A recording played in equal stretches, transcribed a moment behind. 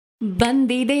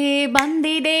ಬಂದಿದೆ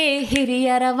ಬಂದಿದೆ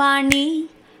ಹಿರಿಯರ ವಾಣಿ,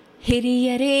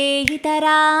 ಹಿರಿಯರೇ ಇತರ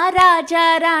ರಾಜ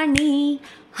ರಾಣಿ.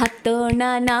 ಹತ್ತೋಣ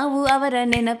ನಾವು ಅವರ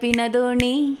ನೆನಪಿನ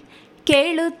ದೋಣಿ,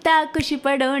 ಕೇಳುತ್ತಾ ಖುಷಿ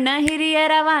ಪಡೋಣ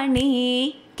ಹಿರಿಯರ ವಾಣಿ.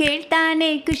 ಕೇಳ್ತಾನೆ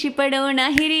ಖುಷಿ ಪಡೋಣ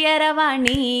ಹಿರಿಯರ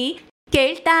ವಾಣಿ,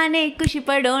 ಕೇಳ್ತಾನೆ ಖುಷಿ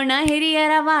ಪಡೋಣ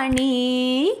ಹಿರಿಯರ ವಾಣಿ.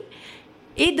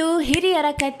 ಇದು ಹಿರಿಯರ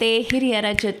ಕತೆ ಹಿರಿಯರ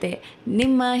ಜೊತೆ,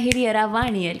 ನಿಮ್ಮ ಹಿರಿಯರ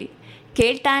ವಾಣಿಯಲ್ಲಿ.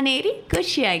 ಕೇಳ್ತಾನೆ ಇರಿ,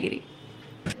 ಖುಷಿಯಾಗಿರಿ.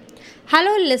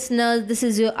 Hello listeners, this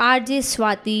is your RJ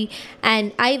Swati and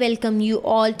I welcome you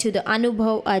all to the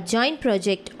Anubhav, a joint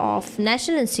project of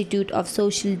National Institute of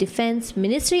Social Defense,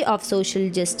 Ministry of Social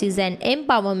Justice and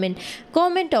Empowerment,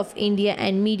 Government of India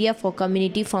and Media for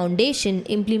Community Foundation,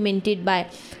 implemented by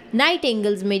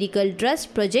Nightingale's Medical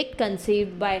Trust, project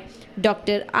conceived by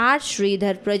Dr. R.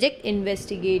 Sridhar, project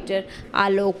investigator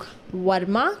Alok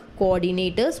Verma,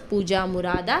 coordinators Pooja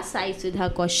Murada, Sai Sudha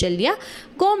Kaushalya.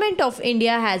 Government of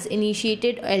India has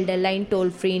initiated Elderline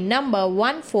toll-free number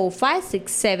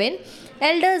 14567.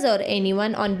 Elders or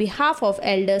anyone on behalf of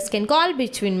elders can call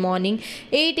between morning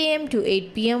 8 a.m. to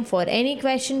 8 p.m. for any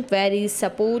question, queries,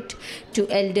 support to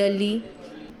elderly.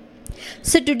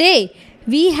 So today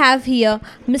we have here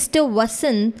Mr.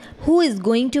 Vasant, who is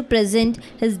going to present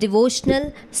his devotional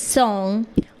song.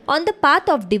 On the path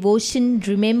of devotion,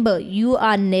 remember you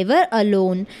are never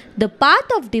alone. The path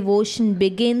of devotion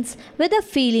begins with a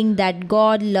feeling that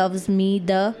God loves me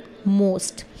the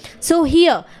most. So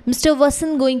here, Mr.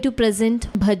 Vasant going to present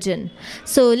bhajan.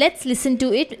 So let's listen to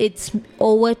it. It's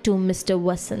over to Mr.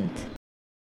 Vasant.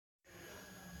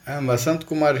 I am Vasant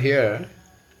Kumar here.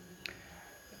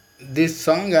 This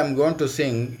song I am going to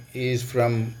sing is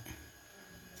from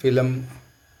film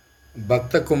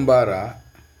Bhakta Kumbara,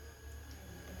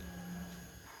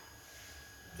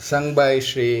 sung by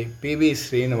Sri P.V.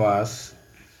 Srinivas.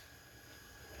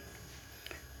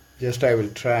 Just I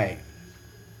will try.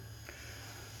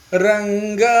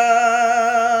 Ranga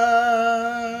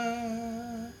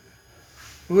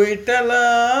Vitala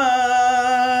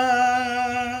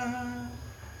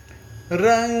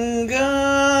Ranga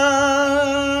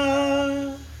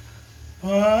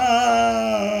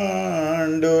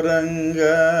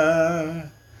Panduranga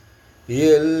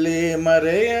ಎಲ್ಲಿ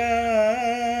ಮರೆಯದೆ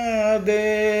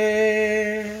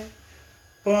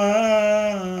ಪಾಂಡುರಂಗ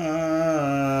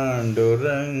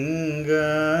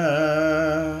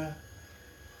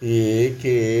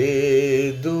ಏಕೆ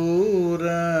ದೂರದೆ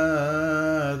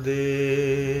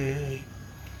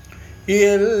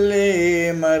ಎಲ್ಲಿ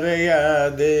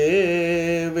ಮರೆಯದೆ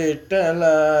ವಿಠಲ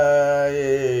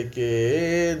ಏಕೆ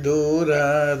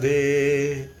ದೂರದೆ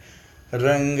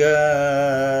ರಂಗ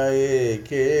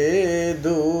ಏಕೆ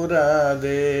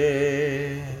ದೂರದೆ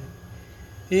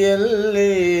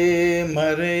ಎಲ್ಲಿ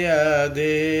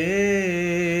ಮರೆಯದೆ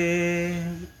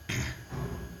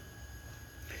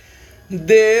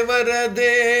ದೇವರ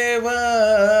ದೇವ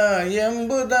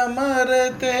ಎಂಬುದ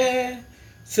ಮರೆತೆ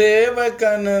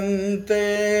ಸೇವಕನಂತೆ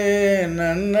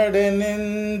ನನ್ನಡೆ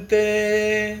ನಿಂತೆ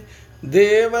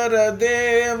ದೇವರ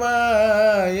ದೇವ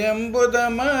ಎಂಬುದ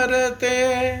ಮರೆತೆ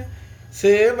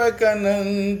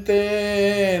ಸೇವಕನಂತೆ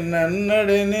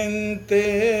ನನ್ನಡೆ ನಿಂತೆ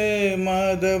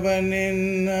ಮಾಧವ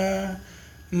ನಿನ್ನ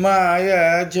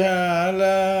ಮಾಯಾಜಾಲ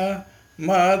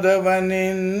ಮಾಧವ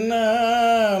ನಿನ್ನ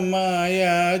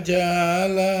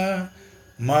ಮಾಯಾಜಾಲ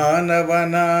ಮಾನವ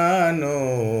ನಾನು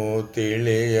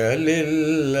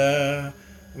ತಿಳಿಯಲಿಲ್ಲ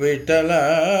ವಿಠಲ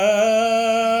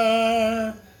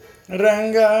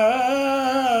ರಂಗ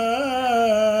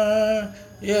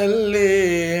ಎಲ್ಲಿ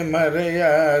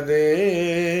ಮರೆಯದೆ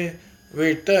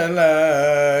ವಿಠಲ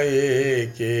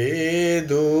ಏಕೆ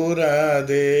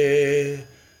ದೂರದೆ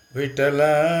ವಿಠಲ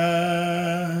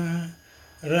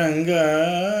ರಂಗ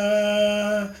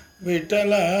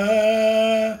ವಿಠಲ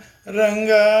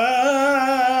ರಂಗ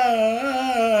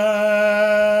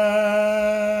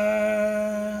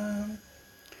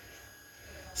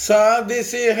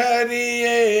ಸಾಧಿಸಿ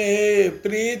ಹರಿಯೇ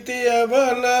ಪ್ರೀತಿಯ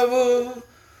ಬಲವು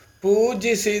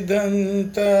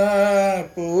ಪೂಜಿಸಿದಂಥ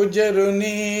ಪೂಜರು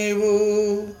ನೀವು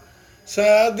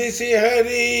ಸಾಧಿಸಿ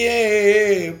ಹರಿಯೇ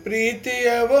ಪ್ರೀತಿಯ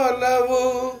ಒಲವು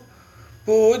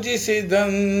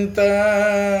ಪೂಜಿಸಿದಂಥ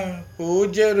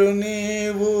ಪೂಜರು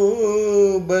ನೀವು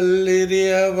ಬಲ್ಲಿರಿ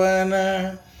ಅವನ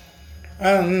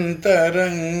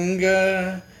ಅಂತರಂಗ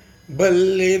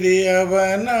ಬಲ್ಲಿರಿ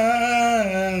ಅವನ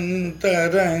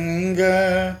ಅಂತರಂಗ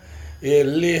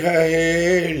ಎಲ್ಲಿಹ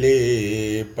ಹೇಳಿ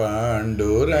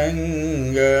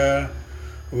ಪಾಂಡುರಂಗ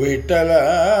ವಿಠಲ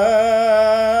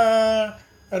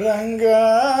ರಂಗ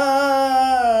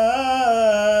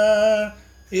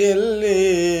ಎಲ್ಲಿ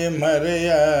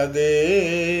ಮರೆಯದೆ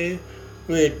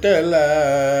ವಿಠಲ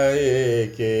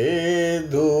ಏಕೆ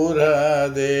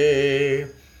ದೂರಾದೆ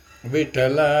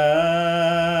ವಿಠಲ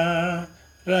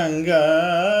ರಂಗ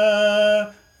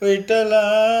ವಿಠಲ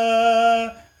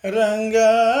ರಂಗ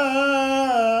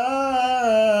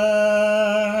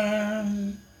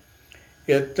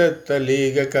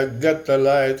ಎತ್ತೆತ್ತಲೀಗ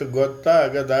ಕಗ್ಗತ್ತಲಾಯ್ತು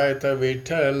ಗೊತ್ತಾಗದಾಯ್ತ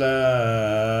ವಿಠಲ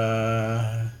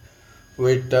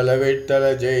ವಿಠಲ ವಿಠಲ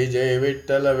ಜೈ ಜೈ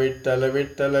ವಿಠಲ ವಿಠಲ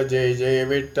ವಿಠಲ ಜೈ ಜೈ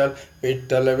ವಿಠಲ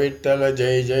ವಿಠಲ ವಿಠಲ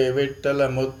ಜೈ ಜೈ ವಿಠಲ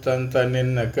ಮುತ್ತಂತ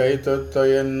ನಿನ್ನ ಕೈ ತೊತ್ತು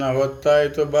ಎನ್ನ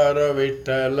ಹೊತ್ತಾಯ್ತು ಬಾರೋ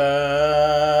ವಿಠಲ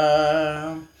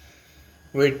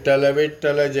ವಿಠಲ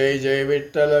ವಿಠಲ ಜೈ ಜೈ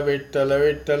ವಿಠಲ ವಿಠಲ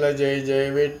ವಿಠಲ ಜೈ ಜೈ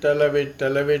ವಿಠಲ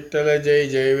ವಿಠಲ ವಿಠಲ ಜೈ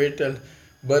ಜೈ ವಿಠಲ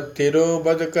ಬತ್ತಿರೋ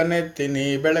ಬದುಕನೆತ್ತೀನಿ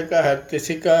ಬೆಳಕ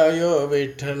ಹತ್ತಿಸಿ ಕಾಯೋ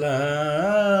ವಿಠಲ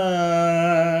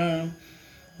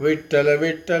ವಿಠಲ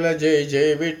ವಿಠಲ ಜೈ ಜೈ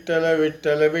ವಿಠಲ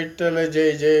ವಿಠಲ ವಿಠಲ ಜೈ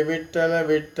ಜೈ ವಿಠಲ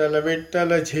ವಿಠಲ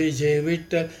ವಿಠಲ ಜೈ ಜೈ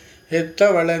ವಿಠಲ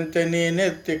ಹೆತ್ತವಳಂತೆ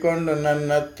ನೀನೆತ್ತಿಕೊಂಡು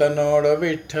ನನ್ನತ್ತ ನೋಡೋ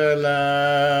ವಿಠಲ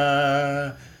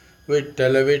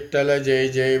ವಿಠಲ ವಿಠಲ ಜೈ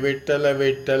ಜೈ ವಿಠಲ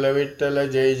ವಿಠಲ ವಿಠಲ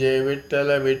ಜೈ ಜೈ ವಿಠಲ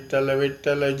ವಿಠಲ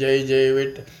ವಿಠಲ ಜೈ ಜೈ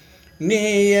ವಿಠಲ ನೀ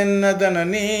ಎನ್ನದನ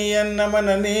ನೀ ಎನ್ನ ಮನ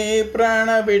ನೀ ಪ್ರಾಣ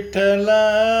ವಿಠಲ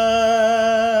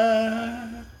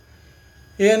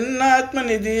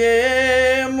ಎನ್ನಾತ್ಮನಿಧಿಯೇ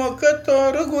ಮುಖ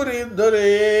ತೋರು ಗುರಿ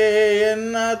ದೊರೆಯೇ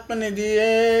ಎನ್ನಾತ್ಮನಿಧಿಯೇ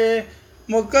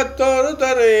ಮುಖ ತೋರು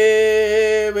ದೊರೆಯೇ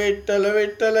ವಿಠಲ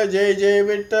ವಿಠಲ ಜೈ ಜೈ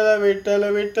ವಿಠಲ ವಿಠಲ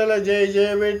ವಿಠಲ ಜೈ ಜೈ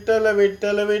ವಿಠಲ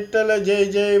ವಿಠಲ ವಿಠಲ ಜೈ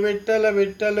ಜೈ ವಿಠಲ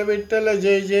ವಿಠಲ ವಿಠಲ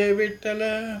ಜೈ ಜೈ ವಿಠಲ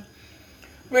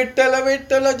ವಿಠಲ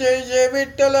ವಿಠಲ ಜೈ ಜೈ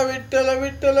ವಿಠಲ ವಿಠಲ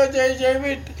ವಿಠಲ ಜೈ ಜೈ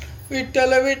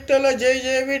ವಿಠಲ ವಿಠಲ ಜೈ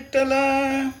ಜೈ ವಿಠಲ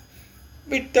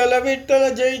ವಿಠಲ ವಿಠಲ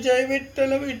ಜೈ ಜೈ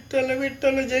ವಿಠಲ ವಿಠಲ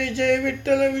ವಿಠಲ ಜೈ ಜೈ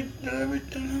ವಿಠಲ ವಿಠಲ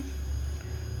ವಿಠಲ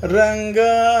ರಂಗ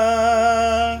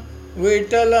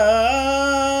ವಿಠಲ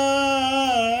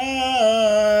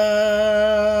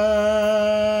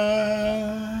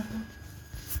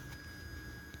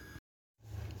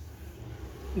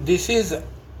ದಿಸ್ ಈಸ್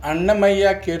ಅಣ್ಣಮಯ್ಯ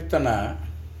ಕೀರ್ತನ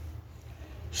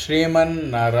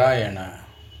ಶ್ರೀಮನ್ನಾರಾಯಣ.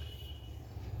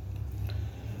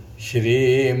 ಶ್ರೀಮನ್ನಾರಾಯಣ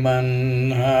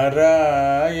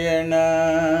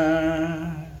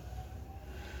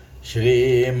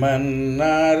ಶ್ರೀಮನ್ನಾರಾಯಣ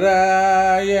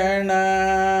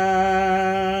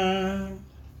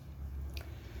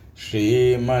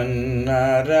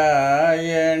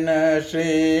ಶ್ರೀಮನ್ನಾರಾಯಣ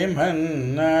ಶ್ರೀಮನ್ನಾರಾಯಣ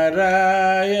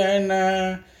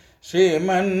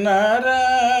ಶ್ರೀಮನ್ನಾರಾಯಣ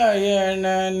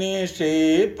ನಿ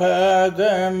ಶ್ರೀಪಾದ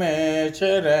ಮೇ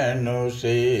ಶರಣು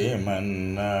ಶ್ರೀಮನ್ನಾರಾಯಣ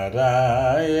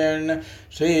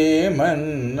ಶ್ರೀಮನ್ನಾರಾಯಣ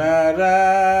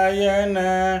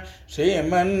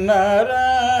ಶ್ರೀಮನ್ನಾರಾಯಣ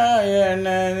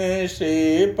ನಿ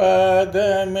ಶ್ರೀಪಾದ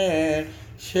ಮೇ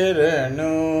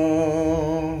ಶರಣು.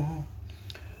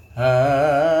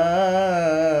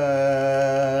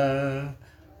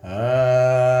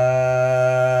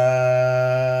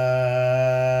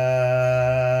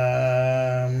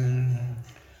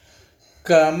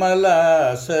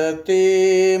 ಕಮಲಾಸತಿ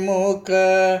ಮುಖ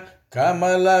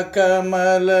ಕಮಲ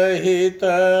ಕಮಲಹಿತ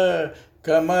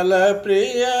ಕಮಲ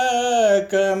ಪ್ರಿಯ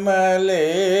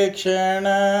ಕಮಲೇಕ್ಷಣ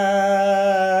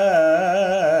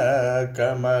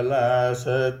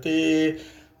ಕಮಲಾಸತಿ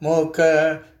ಮುಖ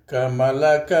ಕಮಲ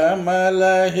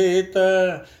ಕಮಲಹಿತ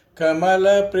ಕಮಲ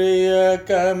ಪ್ರಿಯ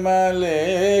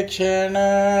ಕಮಲೇಕ್ಷಣ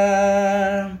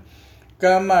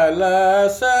ಕಮಲಾಸನಹಿತ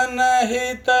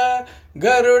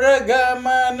ಗರುಡ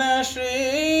ಗಮನ ಶ್ರೀ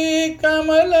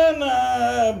ಕಮಲನ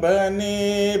ಬನಿ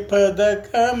ಪದ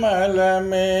ಕಮಲ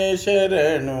ಮೇ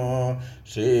ಶರಣು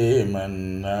ಶ್ರೀಮನ್ನಾರಾಯಣ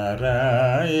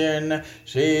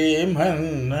ಶ್ರೀಮನ್ನಾರಾಯಣ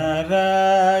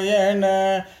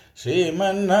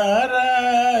ಶ್ರೀಮನ್ನಾರಾಯಣ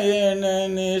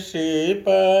ನಿ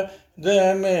ಶ್ರೀಪಾದ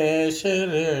ಮೇ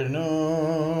ಶರಣು.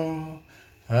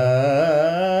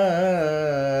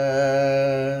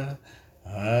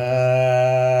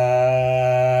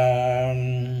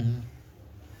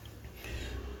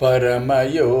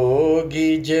 ಪರಮಯೋಗಿ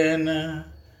ಜನ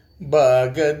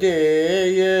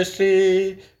ಭಾಗದೇಯ ಶ್ರೀ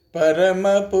ಪರಮ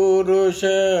ಪುರುಷ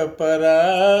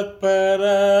ಪರಾತ್ಪರ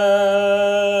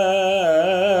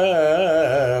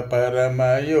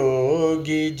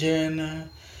ಪರಮಯೋಗಿ ಜನ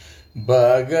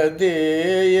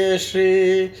ಭಾಗದೇಯ ಶ್ರೀ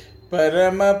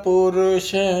ಪರಮ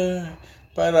ಪುರುಷ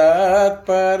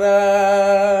ಪರಾತ್ಪರ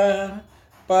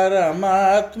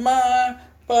ಪರಮಾತ್ಮ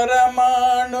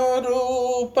ಪರಮಾಣು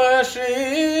ರೂಪ ಶ್ರೀ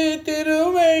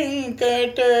ತಿರುವೆಂಕಟಗಿರಿ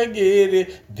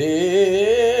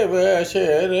ದೇವ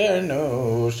ಶರಣು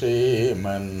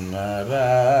ಶ್ರೀಮನ್ನಾರಾಯಣ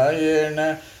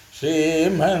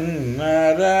ಶ್ರೀಮನ್ನಾರಾಯಣ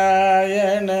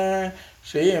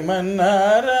ಶ್ರೀಮನ್ನಾರಾಯಣ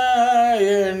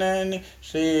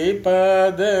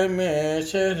ಶ್ರೀಪಾದ ಮೇ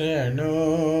ಶರಣು.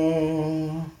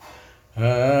 ಆ, ಆ.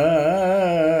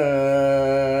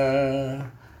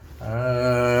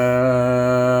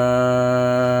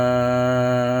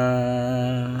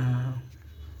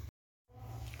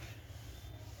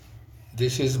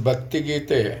 ದಿಸ್ ಇಸ್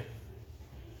ಭಕ್ತಿಗೀತೆ.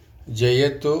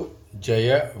 ಜಯತು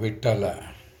ಜಯ ವಿಠಲ.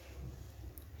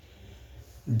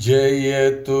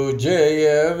 ಜಯತು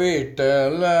ಜಯ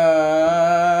ವಿಠಲ,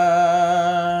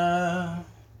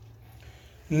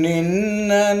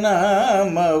 ನಿನ್ನ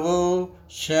ನಾಮವು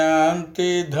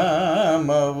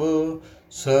ಶಾಂತಿಧಾಮವು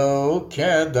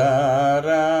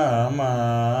ಸೌಖ್ಯಧಾರಾಮ.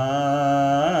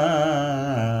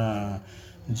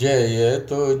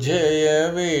 ಜಯತು ಜಯ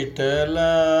ವಿಠಲ.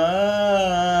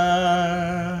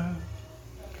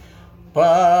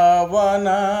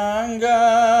 ಪಾವನಾಂಗ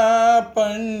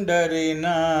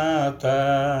ಪಂಡರಿನಾಥ,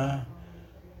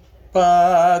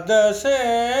 ಪಾದ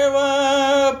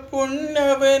ಸೇವಾ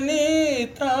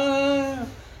ಪುಣ್ಯವನೀತ.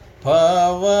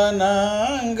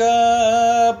 ಪಾವನಾಂಗ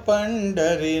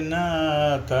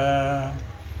ಪಂಡರಿನಾಥ,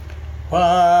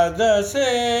 ಪಾದ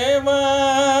ಸೇವಾ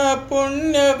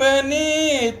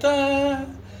ಪುಣ್ಯವನೀತ.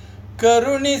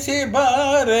 ಕರುಣಿಸಿ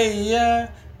ಬಾರಯ್ಯ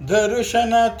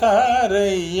ದರುಶನ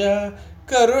ತಾರಯ್ಯ,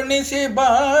 ಕರುಣಿಸಿ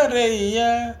ಬಾರಯ್ಯ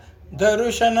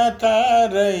ದರುಶನ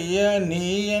ತಾರಯ್ಯ.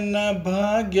 ನೀಯನ್ನ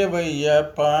ಭಾಗ್ಯವಯ್ಯ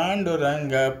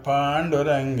ಪಾಂಡುರಂಗ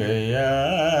ಪಾಂಡುರಂಗಯ್ಯ.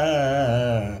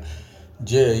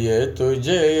 ಜಯತು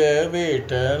ಜಯ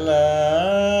ವಿಠಲ.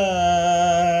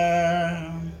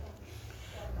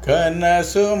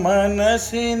 ಕನಸು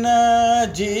ಮನಸ್ಸಿನ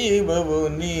ಜೀವವು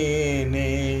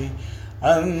ನೀನೆ,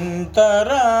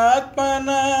 ಅಂತರಾತ್ಮನ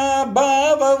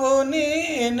ಭಾವವು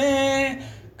ನೀನೆ.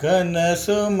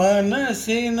 ಕನಸು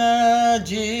ಮನಸ್ಸಿನ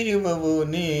ಜೀವವು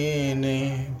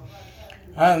ನೀನೆ,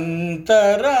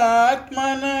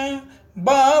 ಅಂತರಾತ್ಮನ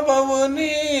ಭಾವವು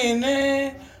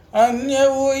ನೀನೆ.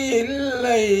 ಅನ್ಯವು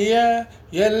ಇಲ್ಲಯ್ಯ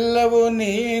ಎಲ್ಲವೂ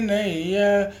ನೀನಯ್ಯ,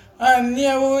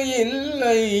 ಅನ್ಯವು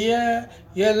ಇಲ್ಲಯ್ಯ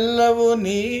ಎಲ್ಲವೂ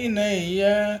ನೀನಯ್ಯ.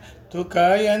 ತುಕ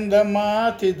ಎಂದ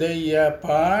ಮಾತಿದಯ್ಯ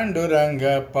ಪಾಂಡುರಂಗ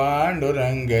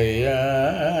ಪಾಂಡುರಂಗಯ್ಯ.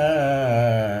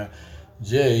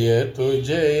 ಜಯತು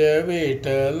ಜಯ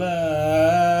ವಿಠಲ.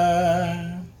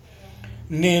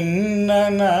 ನಿನ್ನ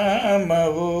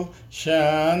ನಾಮವು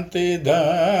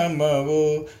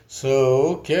ಶಾಂತಿಧಾಮವು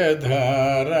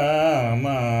ಸೌಖ್ಯಧಾರಾಮ.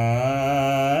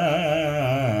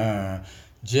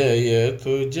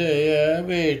 ಜಯತು ಜಯ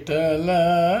Vittala.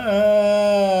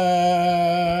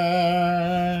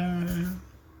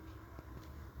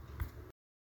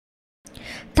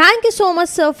 Thank you so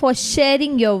much, sir, for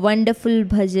sharing your wonderful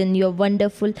bhajan, your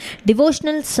wonderful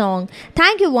devotional song.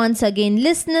 Thank you once again.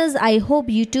 Listeners, I hope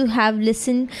you too have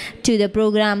listened to the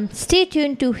program. Stay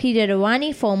tuned to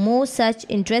Hiraravani for more such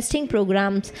interesting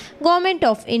programs. Government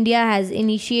of India has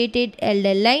initiated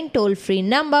Elder Line toll-free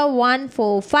number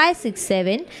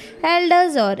 14567.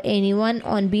 Elders or anyone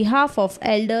on behalf of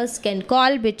elders can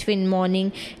call between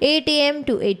morning 8 a.m.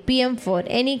 to 8 p.m. for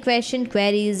any question,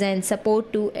 queries and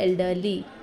support to elderly.